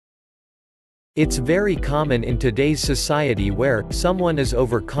It's very common in today's society where someone is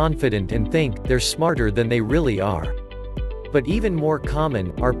overconfident and think they're smarter than they really are. But even more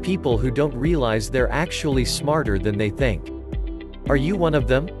common are people who don't realize they're actually smarter than they think. Are you one of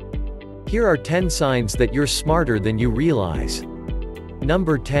them? Here are 10 signs that you're smarter than you realize.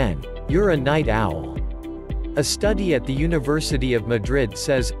 Number 10. You're a night owl. A study at the University of Madrid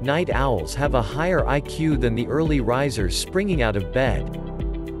says night owls have a higher IQ than the early risers springing out of bed.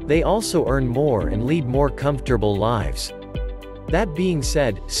 They also earn more and lead more comfortable lives. That being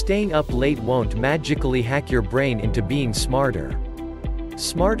said, staying up late won't magically hack your brain into being smarter.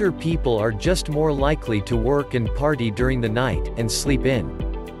 Smarter people are just more likely to work and party during the night, and sleep in.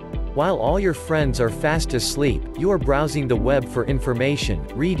 While all your friends are fast asleep, you are browsing the web for information,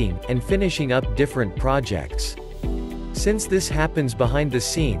 reading, and finishing up different projects. Since this happens behind the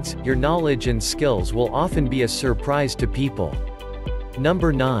scenes, your knowledge and skills will often be a surprise to people.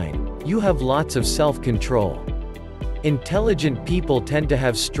 Number 9. You have lots of self-control. Intelligent people tend to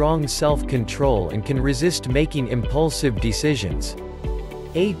have strong self-control and can resist making impulsive decisions.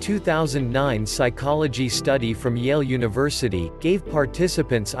 A 2009 psychology study from Yale University gave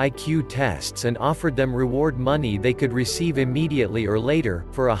participants IQ tests and offered them reward money they could receive immediately or later,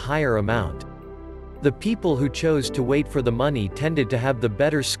 for a higher amount. The people who chose to wait for the money tended to have the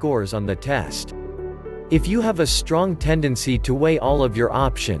better scores on the test. If you have a strong tendency to weigh all of your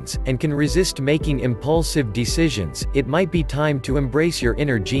options, and can resist making impulsive decisions, it might be time to embrace your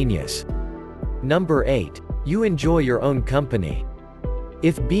inner genius. Number 8. You enjoy your own company.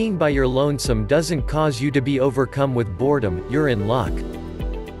 If being by your lonesome doesn't cause you to be overcome with boredom, you're in luck.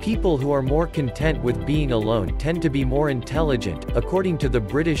 People who are more content with being alone tend to be more intelligent, according to the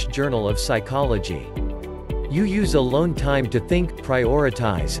British Journal of Psychology. You use alone time to think,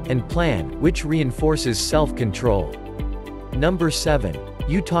 prioritize, and plan, which reinforces self-control. Number 7.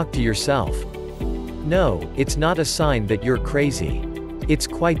 You talk to yourself. No, it's not a sign that you're crazy. It's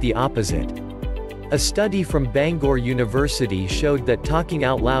quite the opposite. A study from Bangor University showed that talking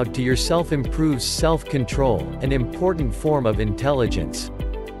out loud to yourself improves self-control, an important form of intelligence.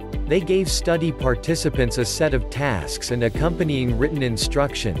 They gave study participants a set of tasks and accompanying written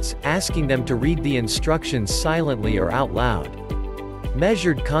instructions, asking them to read the instructions silently or out loud.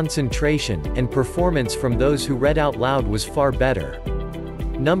 Measured concentration and performance from those who read out loud was far better.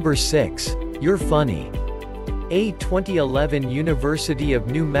 Number 6. You're funny. A 2011 University of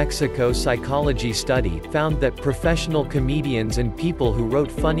New Mexico psychology study found that professional comedians and people who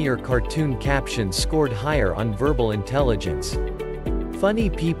wrote funnier cartoon captions scored higher on verbal intelligence.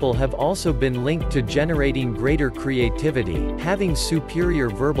 Funny people have also been linked to generating greater creativity, having superior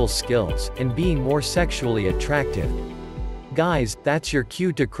verbal skills, and being more sexually attractive. Guys, that's your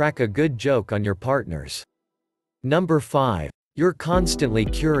cue to crack a good joke on your partners. Number 5. You're constantly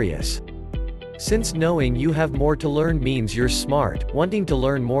curious. Since knowing you have more to learn means you're smart, wanting to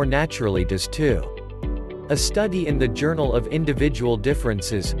learn more naturally does too. A study in the Journal of Individual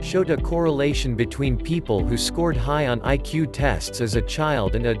Differences showed a correlation between people who scored high on IQ tests as a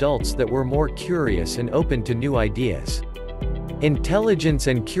child and adults that were more curious and open to new ideas. Intelligence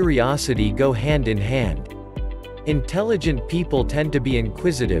and curiosity go hand in hand. Intelligent people tend to be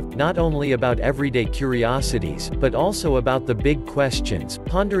inquisitive, not only about everyday curiosities, but also about the big questions,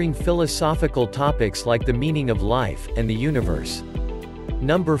 pondering philosophical topics like the meaning of life and the universe.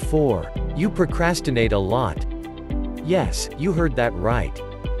 Number 4. You procrastinate a lot. Yes, you heard that right.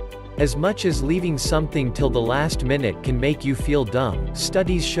 As much as leaving something till the last minute can make you feel dumb,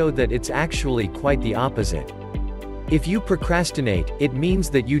 studies show that it's actually quite the opposite. If you procrastinate, it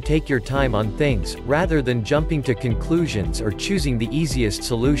means that you take your time on things, rather than jumping to conclusions or choosing the easiest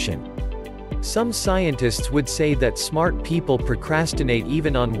solution. Some scientists would say that smart people procrastinate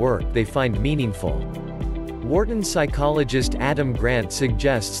even on work they find meaningful. Wharton psychologist Adam Grant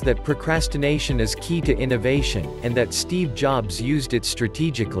suggests that procrastination is key to innovation, and that Steve Jobs used it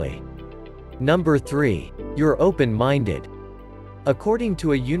strategically. Number 3. You're open-minded. According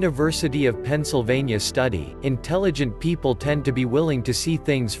to a University of Pennsylvania study, intelligent people tend to be willing to see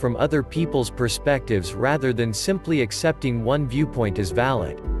things from other people's perspectives rather than simply accepting one viewpoint as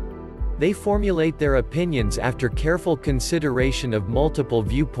valid. They formulate their opinions after careful consideration of multiple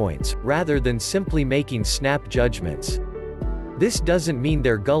viewpoints, rather than simply making snap judgments. This doesn't mean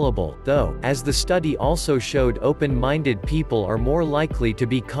they're gullible, though, as the study also showed open-minded people are more likely to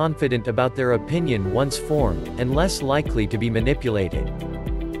be confident about their opinion once formed, and less likely to be manipulated.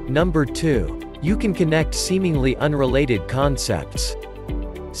 Number 2. You can connect seemingly unrelated concepts.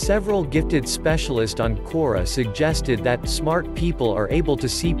 Several gifted specialists on Quora suggested that smart people are able to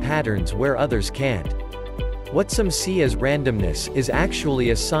see patterns where others can't. What some see as randomness is actually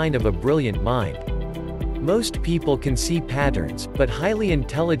a sign of a brilliant mind. Most people can see patterns, but highly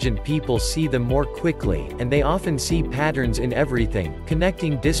intelligent people see them more quickly, and they often see patterns in everything.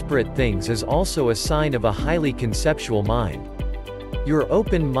 Connecting disparate things is also a sign of a highly conceptual mind. You're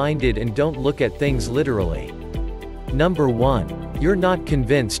open-minded and don't look at things literally. Number 1. You're not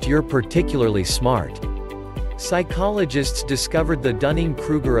convinced you're particularly smart. Psychologists discovered the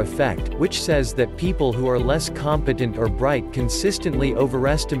Dunning-Kruger effect, which says that people who are less competent or bright consistently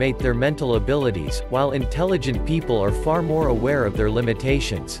overestimate their mental abilities, while intelligent people are far more aware of their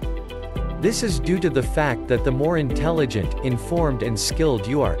limitations. This is due to the fact that the more intelligent, informed and skilled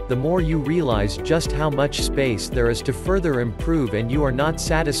you are, the more you realize just how much space there is to further improve, and you are not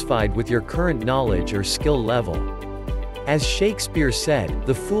satisfied with your current knowledge or skill level. As Shakespeare said,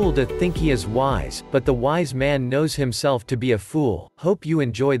 "The fool doth think he is wise, but the wise man knows himself to be a fool." Hope you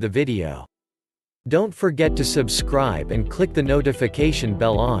enjoy the video. Don't forget to subscribe and click the notification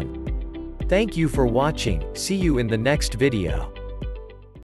bell on. Thank you for watching, see you in the next video.